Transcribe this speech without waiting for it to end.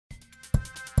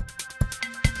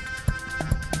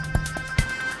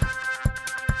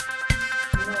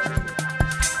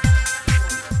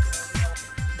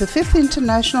The 5th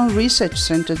International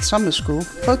Research-Centered Summer School,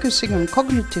 focusing on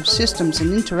cognitive systems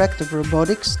and interactive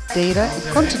robotics, data and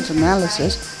content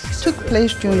analysis, took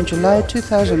place during July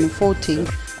 2014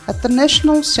 at the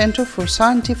National Center for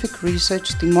Scientific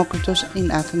Research Demokritos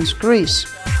in Athens, Greece.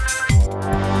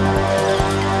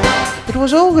 It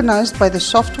was organized by the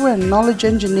Software and Knowledge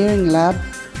Engineering Lab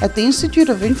at the Institute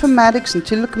of Informatics and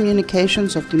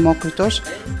Telecommunications of Demokritos,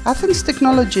 Athens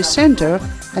Technology Center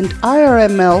and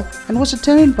IRML, and was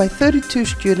attended by 32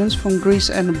 students from Greece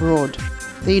and abroad.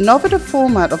 The innovative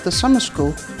format of the summer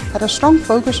school had a strong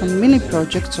focus on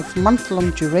mini-projects of month-long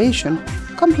duration,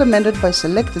 complemented by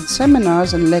selected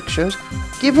seminars and lectures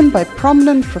given by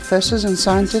prominent professors and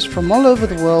scientists from all over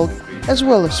the world, as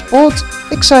well as sports,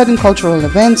 exciting cultural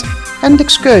events and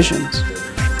excursions.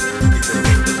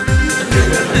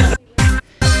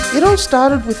 It all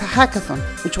started with a hackathon,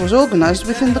 which was organized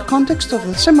within the context of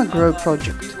the SemaGrow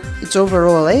project. Its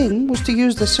overall aim was to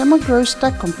use the SemaGrow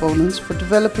stack components for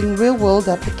developing real-world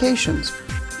applications.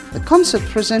 The concept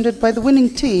presented by the winning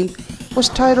team was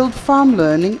titled Farm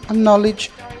Learning and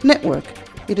Knowledge Network.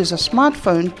 It is a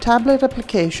smartphone tablet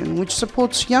application which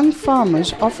supports young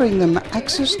farmers, offering them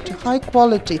access to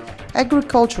high-quality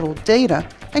agricultural data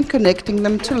and connecting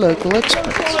them to local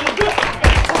experts.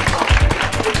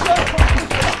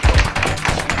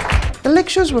 The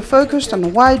lectures were focused on a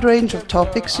wide range of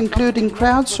topics, including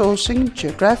crowdsourcing,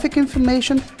 geographic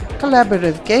information,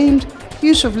 collaborative games,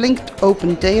 use of linked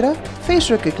open data, face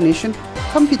recognition,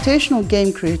 computational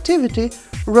game creativity,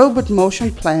 robot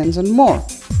motion plans, and more.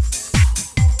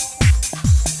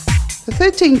 The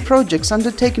 13 projects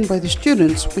undertaken by the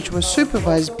students, which were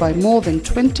supervised by more than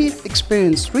 20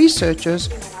 experienced researchers,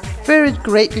 varied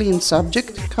greatly in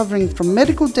subject, covering from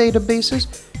medical databases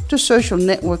to social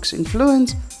networks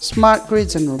influence, smart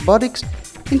grids and robotics,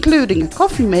 including a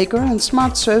coffee maker and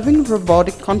smart serving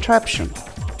robotic contraption.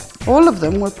 All of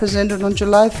them were presented on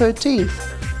July 13th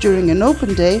during an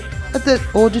open day at the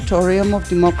auditorium of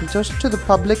Demokritos to the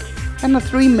public and a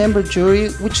 3-member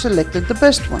jury which selected the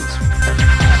best ones.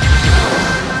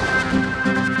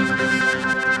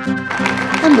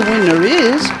 And the winner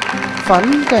is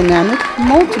fun, dynamic,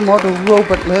 multimodal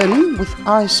robot learning with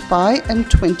I Spy and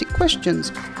 20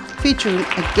 questions, featuring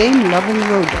a game-loving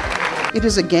robot. It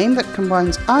is a game that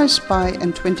combines I Spy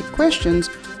and 20 questions,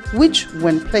 which,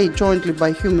 when played jointly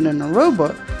by human and a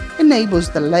robot,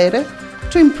 enables the latter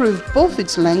to improve both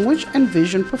its language and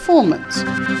vision performance.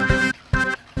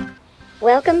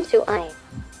 Welcome to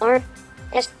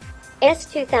IRSS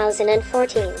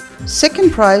 2014.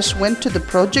 Second prize went to the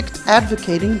project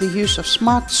advocating the use of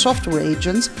smart software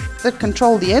agents that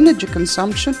control the energy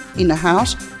consumption in a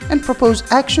house and propose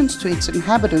actions to its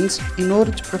inhabitants in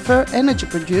order to prefer energy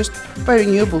produced by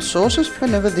renewable sources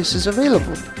whenever this is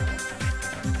available.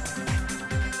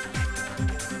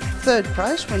 Third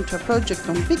prize went to a project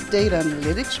on big data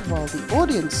analytics, while the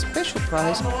audience special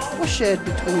prize was shared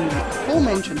between the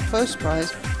aforementioned first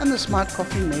prize and the smart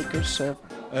coffee maker server.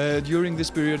 During this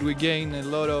period we gained a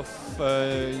lot of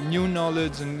new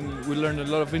knowledge and we learned a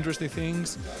lot of interesting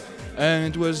things,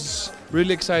 and it was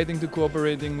really exciting to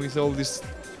cooperating with all these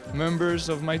members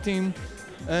of my team,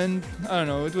 and I don't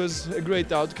know, it was a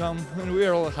great outcome and we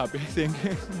are all happy, I think.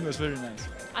 It was very nice.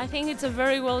 I think it's a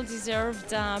very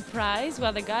well-deserved prize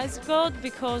what the guys got,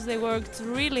 because they worked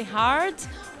really hard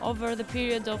over the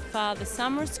period of the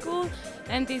summer school,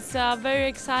 and it's very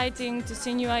exciting to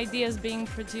see new ideas being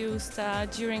produced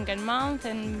during a month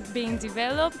and being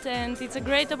developed, and it's a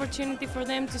great opportunity for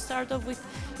them to start off with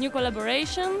new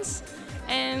collaborations,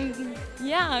 and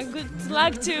yeah, good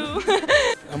luck too.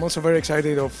 I'm also very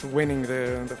excited of winning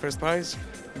the first prize,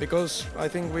 because I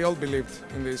think we all believed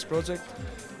in this project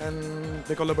and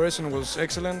the collaboration was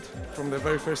excellent from the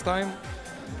very first time,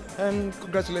 and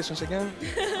congratulations again.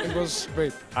 It was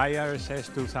great. IRSS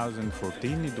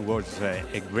 2014, it was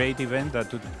a great event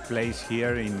that took place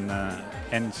here in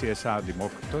NCSR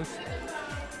Demokritos.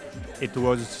 It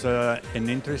was an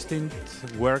interesting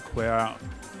work where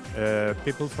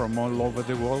people from all over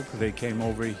the world, they came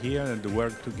over here and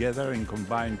worked together in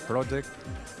combined project,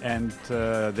 and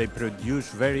they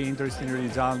produced very interesting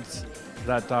results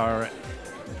that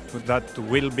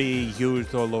will be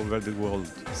used all over the world.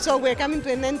 So we're coming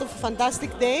to an end of a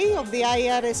fantastic day of the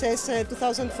IRSS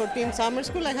 2014 Summer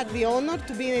School. I had the honor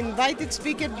to be an invited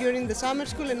speaker during the summer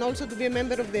school and also to be a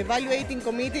member of the evaluating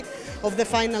committee of the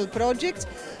final projects.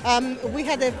 We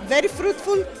had a very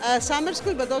fruitful summer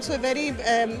school, but also a very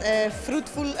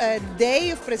fruitful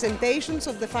day of presentations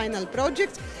of the final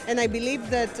projects, and I believe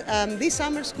that this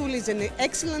summer school is an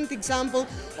excellent example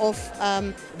of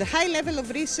the high level of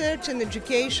research and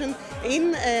education innovation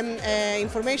in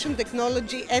information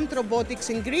technology and robotics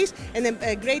in Greece, and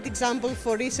a great example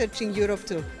for research in Europe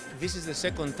too. This is the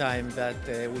second time that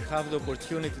we have the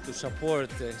opportunity to support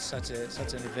such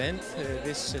an event.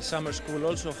 This summer school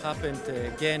also happened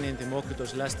again in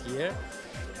Demokritos last year.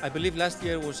 I believe last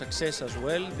year was a success as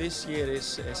well. This year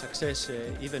is a success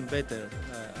even better,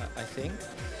 I think.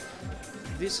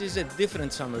 This is a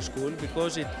different summer school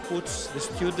because it puts the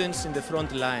students in the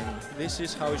front line. This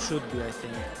is how it should be, I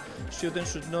think.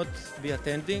 Students should not be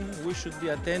attending. We should be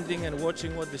attending and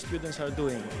watching what the students are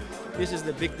doing. This is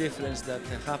the big difference that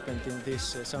happened in this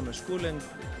summer school and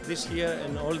this year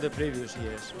and all the previous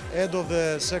years. Head of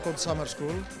the second summer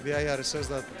school, the IRSS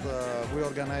that we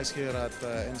organize here at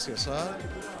NCSR.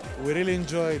 We really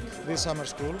enjoyed this summer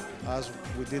school as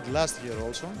we did last year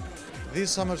also.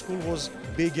 This summer school was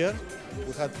bigger.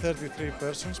 We had 33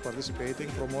 persons participating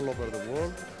from all over the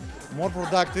world. More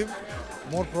productive,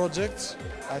 more projects.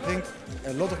 I think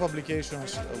a lot of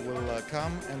applications will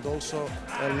come and also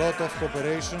a lot of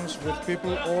cooperations with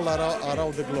people all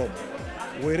around the globe.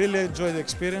 We really enjoyed the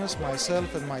experience,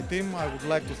 myself and my team. I would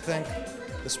like to thank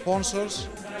the sponsors,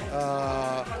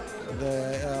 the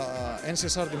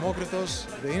NCSR Demokritos,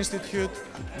 the Institute,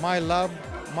 my lab,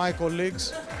 my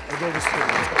colleagues, and all the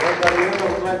students. But at the end,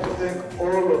 I would like to thank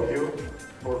all of you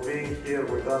for being here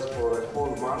with us for a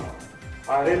whole month.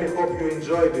 I really hope you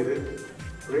enjoyed it.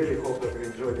 Really hope that you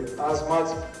enjoyed it as much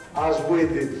as we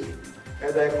did.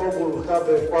 And I hope we will have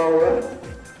the power,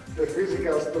 the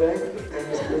physical strength and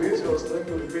the spiritual strength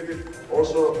to repeat it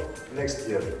also next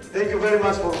year. Thank you very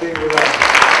much for being with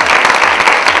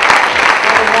us.